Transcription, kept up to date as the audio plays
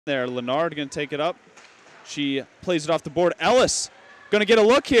there. Leonard going to take it up. She plays it off the board. Ellis going to get a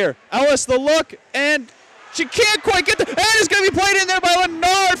look here. Ellis, the look, and she can't quite get the, and it's going to be played in there by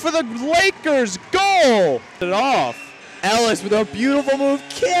Leonard for the Lakers goal. It off. Ellis with a beautiful move,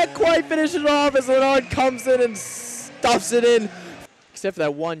 can't quite finish it off as Leonard comes in and stuffs it in. Except for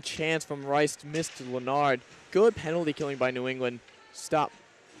that one chance from Rice missed to Leonard. Good penalty killing by New England. Stop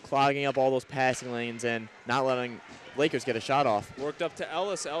clogging up all those passing lanes and not letting Lakers get a shot off. Worked up to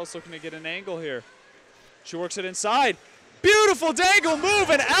Ellis. Ellis looking to get an angle here. She works it inside. Beautiful dangle move,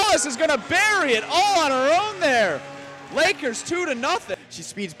 and Ellis is going to bury it all on her own there. Lakers 2-0. She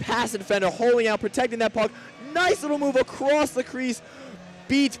speeds past the defender, holding out, protecting that puck. Nice little move across the crease.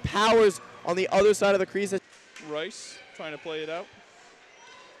 Beats Powers on the other side of the crease. Rice trying to play it out.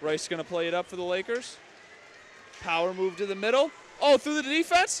 Rice going to play it up for the Lakers. Power move to the middle. Oh, through the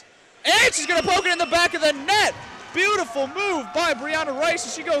defense. And she's going to poke it in the back of the net. Beautiful move by Brianna Rice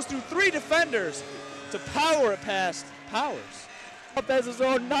as she goes through 3 defenders to power it past Powers. Up as his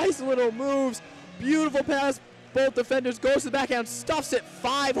own nice little moves. Beautiful pass. Both defenders goes to the backhand, stuffs it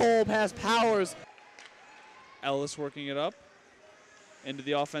 5-hole past Powers. Ellis working it up into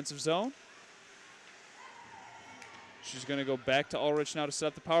the offensive zone. She's going to go back to Ulrich now to set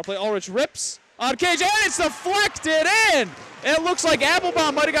up the power play. Ulrich rips on cage, and it's deflected in. And it looks like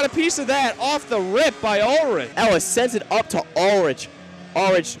Applebaum might have got a piece of that off the rip by Ulrich. Ellis sends it up to Ulrich.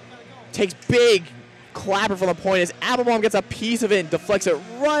 Ulrich takes big clapper from the point as Applebaum gets a piece of it and deflects it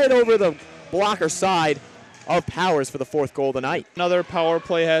right over the blocker side of Powers for the 4th goal of the night. Another power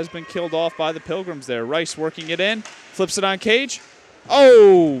play has been killed off by the Pilgrims there. Rice working it in, flips it on cage.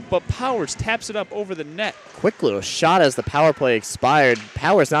 Oh, but Powers taps it up over the net. Quick little shot as the power play expired.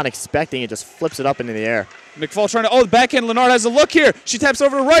 Powers not expecting it, just flips it up into the air. McFall trying to, oh, the backhand. Leonard has a look here. She taps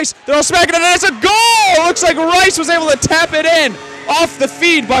over to Rice. They're all smacking it, and it's a goal! Looks like Rice was able to tap it in off the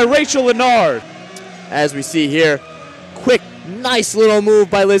feed by Rachel Leonard. As we see here, quick, nice little move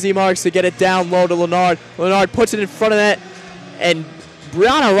by Lizzie Marks to get it down low to Leonard. Leonard puts it in front of that, and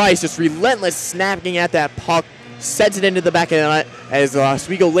Brianna Rice just relentless snapping at that puck, sets it into the back of the net as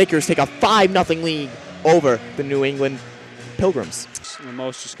Oswego Lakers take a 5-0 lead over the New England Pilgrims.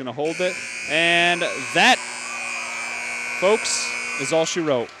 Lamo's just going to hold it, and that, folks, is all she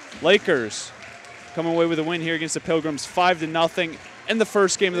wrote. Lakers coming away with a win here against the Pilgrims, 5-0 in the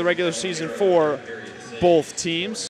first game of the regular season for both teams.